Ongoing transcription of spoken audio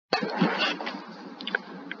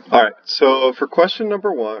All right, so for question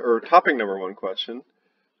number one, or topic number one question,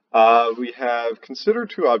 we have consider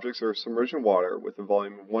two objects are submerged in water with a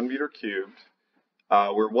volume of 1 meter cubed,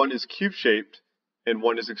 where one is cube-shaped and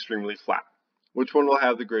one is extremely flat. Which one will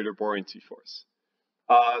have the greater buoyancy force?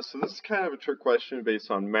 So this is kind of a trick question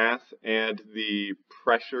based on math and the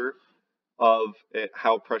pressure of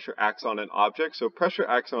how pressure acts on an object. So pressure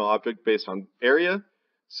acts on an object based on area.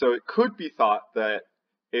 So it could be thought that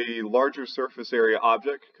a larger surface area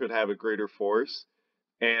object could have a greater force,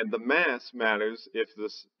 and the mass matters if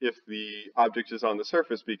the object is on the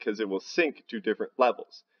surface because it will sink to different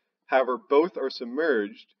levels. However, both are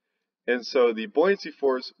submerged, and so the buoyancy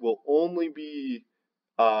force will only be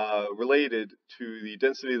related to the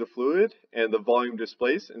density of the fluid and the volume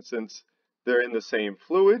displaced, and since they're in the same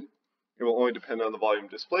fluid, it will only depend on the volume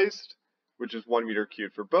displaced, which is 1 meter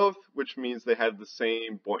cubed for both, which means they have the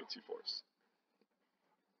same buoyancy force.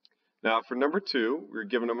 Now for number two, we're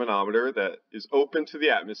given a manometer that is open to the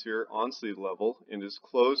atmosphere on sea level and is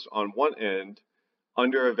closed on one end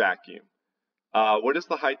under a vacuum. What is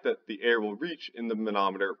the height that the air will reach in the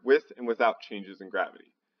manometer with and without changes in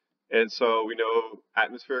gravity? And so we know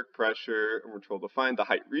atmospheric pressure, and we're told to find the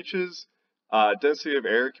height reaches. Density of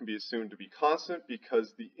air can be assumed to be constant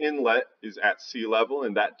because the inlet is at sea level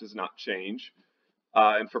and that does not change.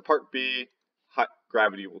 And for part B,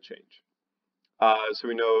 gravity will change. So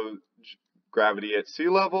we know gravity at sea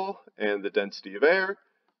level and the density of air.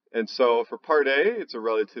 And so for part A, it's a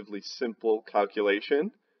relatively simple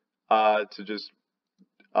calculation to just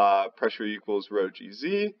pressure equals rho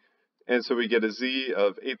gz. And so we get a z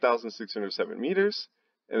of 8,607 meters.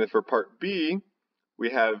 And then for part B, we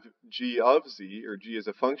have g of z, or g is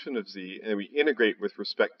a function of z, and we integrate with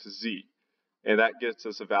respect to z. And that gets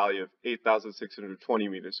us a value of 8,620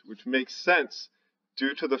 meters, which makes sense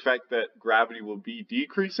due to the fact that gravity will be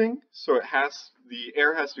decreasing, so the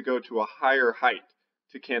air has to go to a higher height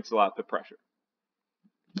to cancel out the pressure.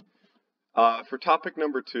 For topic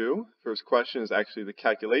number two, first question is actually the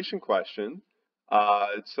calculation question.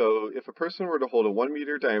 So if a person were to hold a 1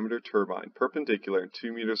 meter diameter turbine perpendicular and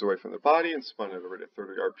 2 meters away from the body and spun at a rate of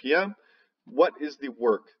 30 RPM, what is the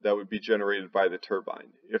work that would be generated by the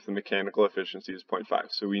turbine if the mechanical efficiency is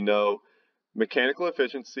 0.5? So we know mechanical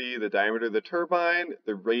efficiency, the diameter of the turbine,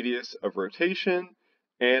 the radius of rotation,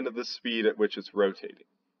 and the speed at which it's rotating.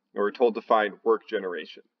 And we're told to find work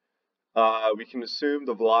generation. We can assume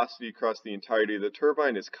the velocity across the entirety of the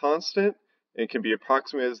turbine is constant and can be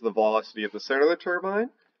approximated as the velocity at the center of the turbine.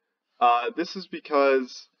 This is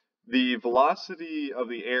because the velocity of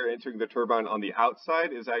the air entering the turbine on the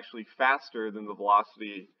outside is actually faster than the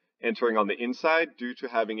velocity entering on the inside due to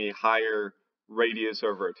having a higher radius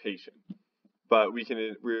of rotation. But we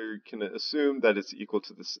can assume that it's equal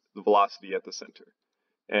to the velocity at the center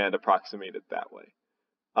and approximate it that way.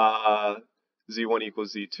 Z1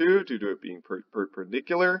 equals Z2 due to it being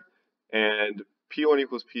perpendicular, and P1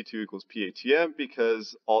 equals P2 equals PATM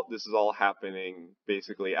because this is all happening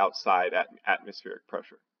basically outside at atmospheric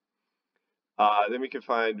pressure. Then we can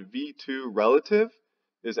find V2 relative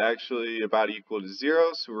is actually about equal to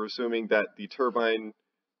 0, so we're assuming that the turbine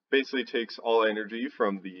basically takes all energy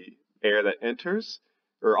from the air that enters,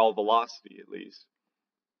 or all velocity at least.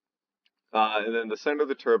 And then the center of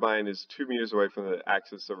the turbine is 2 meters away from the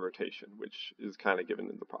axis of rotation, which is kind of given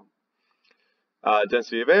in the problem.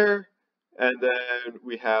 Density of air, and then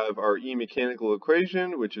we have our E mechanical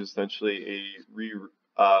equation, which is essentially a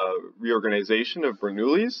reorganization of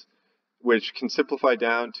Bernoulli's, which can simplify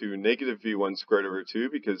down to negative V1 squared over 2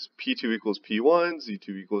 because P2 equals P1,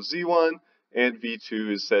 Z2 equals Z1, and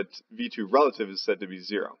V2 relative is said to be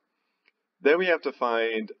 0. Then we have to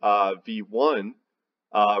find V1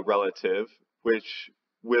 relative, which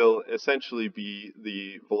will essentially be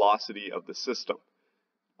the velocity of the system,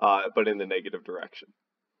 but in the negative direction.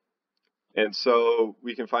 And so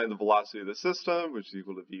we can find the velocity of the system, which is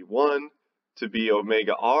equal to V1, to be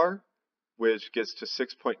omega r, which gets to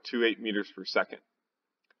 6.28 meters per second.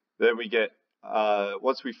 Then we get,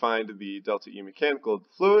 once we find the delta E mechanical of the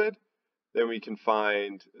fluid, then we can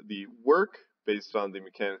find the work based on the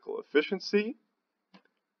mechanical efficiency,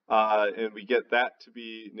 and we get that to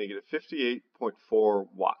be negative 58.4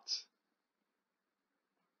 watts.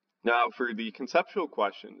 Now for the conceptual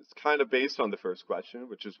question, it's kind of based on the first question,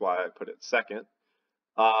 which is why I put it second,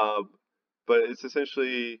 but it's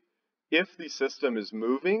essentially, if the system is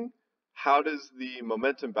moving, how does the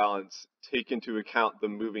momentum balance take into account the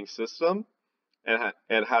moving system,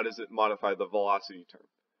 and how does it modify the velocity term?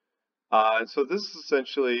 And so this is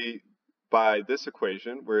essentially by this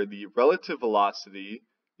equation where the relative velocity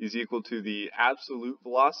is equal to the absolute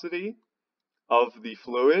velocity of the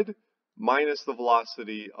fluid minus the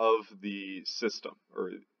velocity of the system,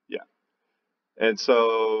 And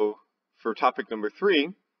so for topic number 3,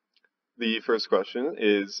 the first question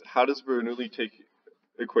is, how does Bernoulli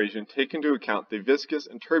equation take into account the viscous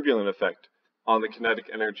and turbulent effect on the kinetic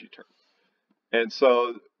energy term? And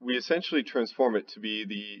so we essentially transform it to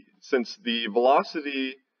be since the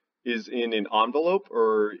velocity is in an envelope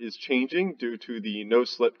or is changing due to the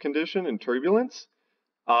no-slip condition and turbulence,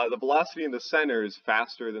 the velocity in the center is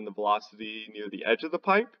faster than the velocity near the edge of the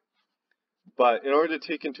pipe. But in order to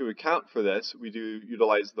take into account for this, we do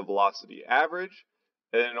utilize the velocity average.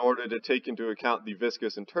 And in order to take into account the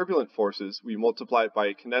viscous and turbulent forces, we multiply it by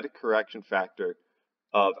a kinetic correction factor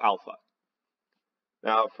of alpha.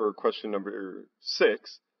 Now for question number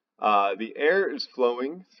 6, the air is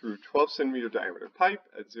flowing through 12 centimeter diameter pipe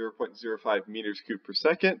at 0.05 meters cubed per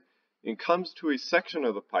second and comes to a section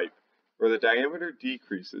of the pipe where the diameter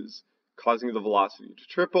decreases, causing the velocity to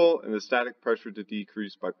triple and the static pressure to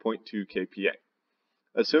decrease by 0.2 kPa.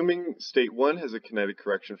 Assuming state 1 has a kinetic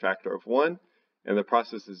correction factor of 1 and the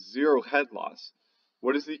process is 0 head loss,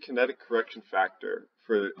 what is the kinetic correction factor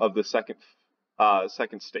of the second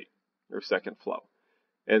state or second flow?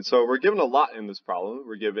 And so we're given a lot in this problem.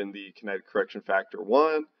 We're given the kinetic correction factor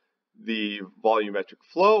 1, the volumetric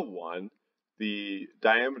flow 1, the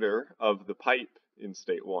diameter of the pipe in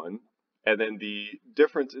state 1, and then the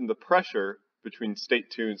difference in the pressure between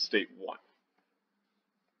state 2 and state 1.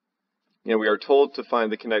 And we are told to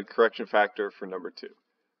find the kinetic correction factor for number 2.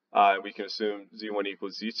 We can assume Z1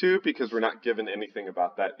 equals Z2 because we're not given anything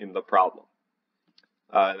about that in the problem.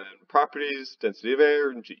 And then properties, density of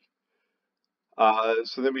air, and G.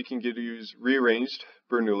 So then we can use rearranged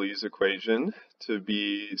Bernoulli's equation to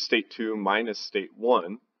be state 2 minus state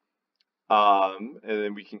 1. And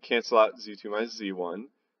then we can cancel out Z2 minus Z1.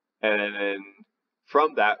 And then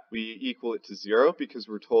from that, we equal it to 0 because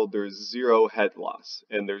we're told there's 0 head loss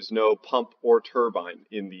and there's no pump or turbine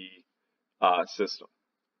in the system.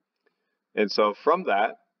 And so from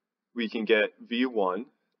that, we can get V1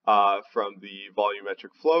 from the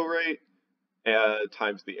volumetric flow rate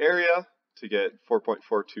times the area to get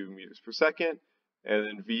 4.42 meters per second. And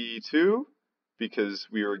then V2, because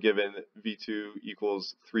we were given V2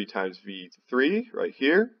 equals 3 times V3 right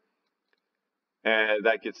here. And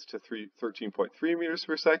that gets to 13.3 meters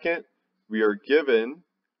per second. We are given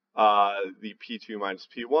the P2 minus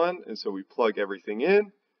P1, and so we plug everything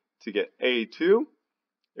in to get A2,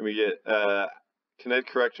 and we get kinetic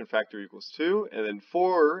correction factor equals 2, and then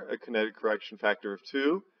for a kinetic correction factor of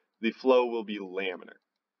 2, the flow will be laminar.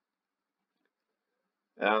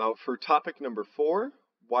 Now for topic number 4,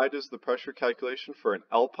 why does the pressure calculation for an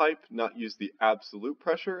L pipe not use the absolute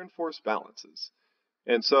pressure and force balances?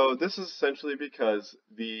 And so this is essentially because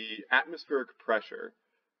the atmospheric pressure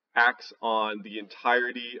acts on the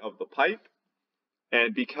entirety of the pipe,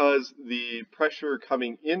 and because the pressure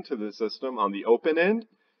coming into the system on the open end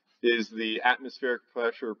is the atmospheric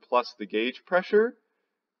pressure plus the gauge pressure,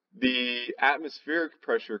 the atmospheric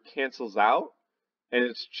pressure cancels out, and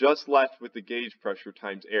it's just left with the gauge pressure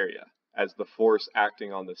times area as the force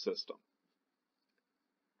acting on the system.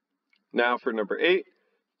 Now for number 8.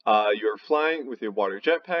 You're flying with a water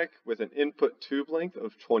jetpack with an input tube length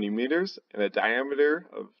of 20 meters and a diameter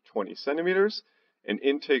of 20 centimeters, an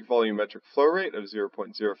intake volumetric flow rate of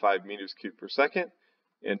 0.05 meters cubed per second,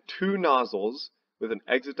 and 2 nozzles with an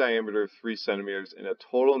exit diameter of 3 centimeters and a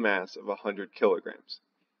total mass of 100 kilograms.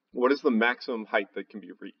 What is the maximum height that can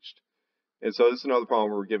be reached? And so this is another problem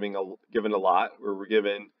where we're given a lot, where we're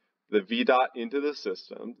given the V dot into the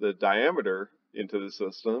system, the diameter into the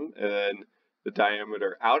system, and then the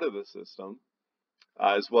diameter out of the system,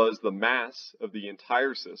 as well as the mass of the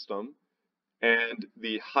entire system, and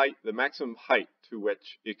the height, the maximum height to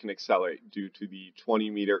which it can accelerate due to the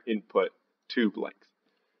 20-meter input tube length.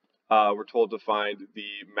 We're told to find the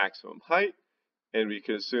maximum height, and we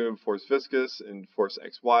can assume force viscous and force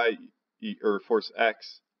xy, or force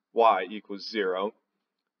xy equals 0,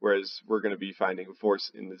 whereas we're going to be finding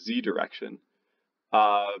force in the z direction.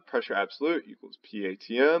 Pressure absolute equals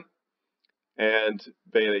PATM, and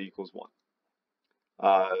beta equals 1.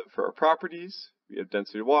 For our properties, we have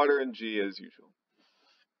density of water and G as usual.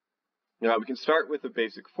 Now we can start with a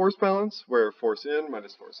basic force balance where force in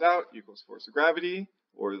minus force out equals force of gravity,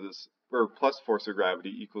 or plus force of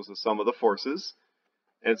gravity equals the sum of the forces.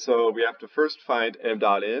 And so we have to first find m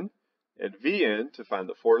dot in and v in to find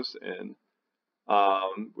the force in,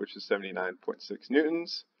 which is 79.6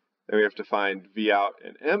 newtons. Then we have to find v out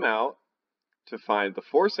and m out to find the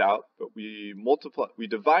force out, but we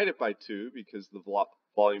divide it by 2 because the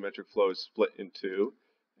volumetric flow is split in 2,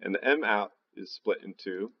 and the m out is split in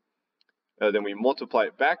 2. Then we multiply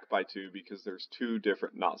it back by 2 because there's 2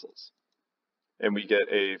 different nozzles. And we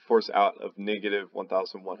get a force out of negative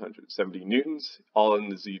 1,170 newtons, all in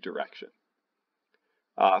the z direction.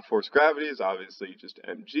 Force gravity is obviously just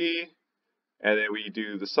mg. And then we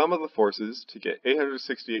do the sum of the forces to get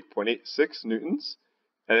 868.86 newtons.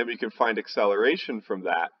 And then we can find acceleration from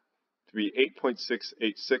that to be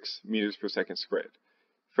 8.686 meters per second squared.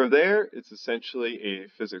 From there, it's essentially a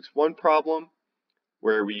physics 1 problem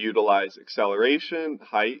where we utilize acceleration,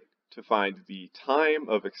 height, to find the time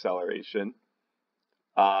of acceleration.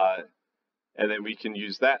 And then we can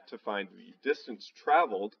use that to find the distance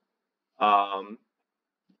traveled, and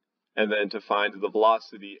then to find the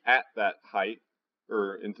velocity at that height,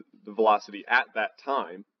 or the velocity at that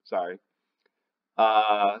time,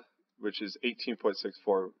 which is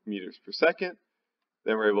 18.64 meters per second.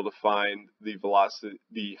 Then we're able to find the velocity,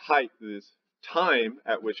 the height, this time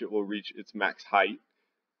at which it will reach its max height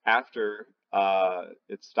after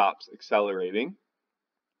it stops accelerating,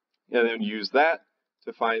 and then use that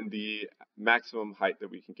to find the maximum height that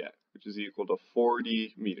we can get, which is equal to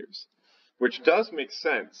 40 meters, which does make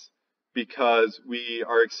sense because we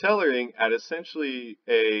are accelerating at essentially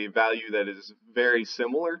a value that is very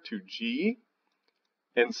similar to g.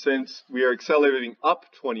 And since we are accelerating up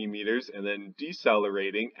 20 meters and then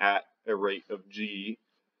decelerating at a rate of g,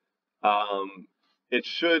 it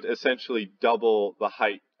should essentially double the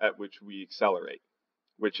height at which we accelerate,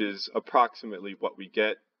 which is approximately what we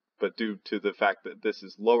get, but due to the fact that this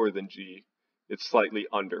is lower than g, it's slightly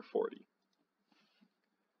under 40.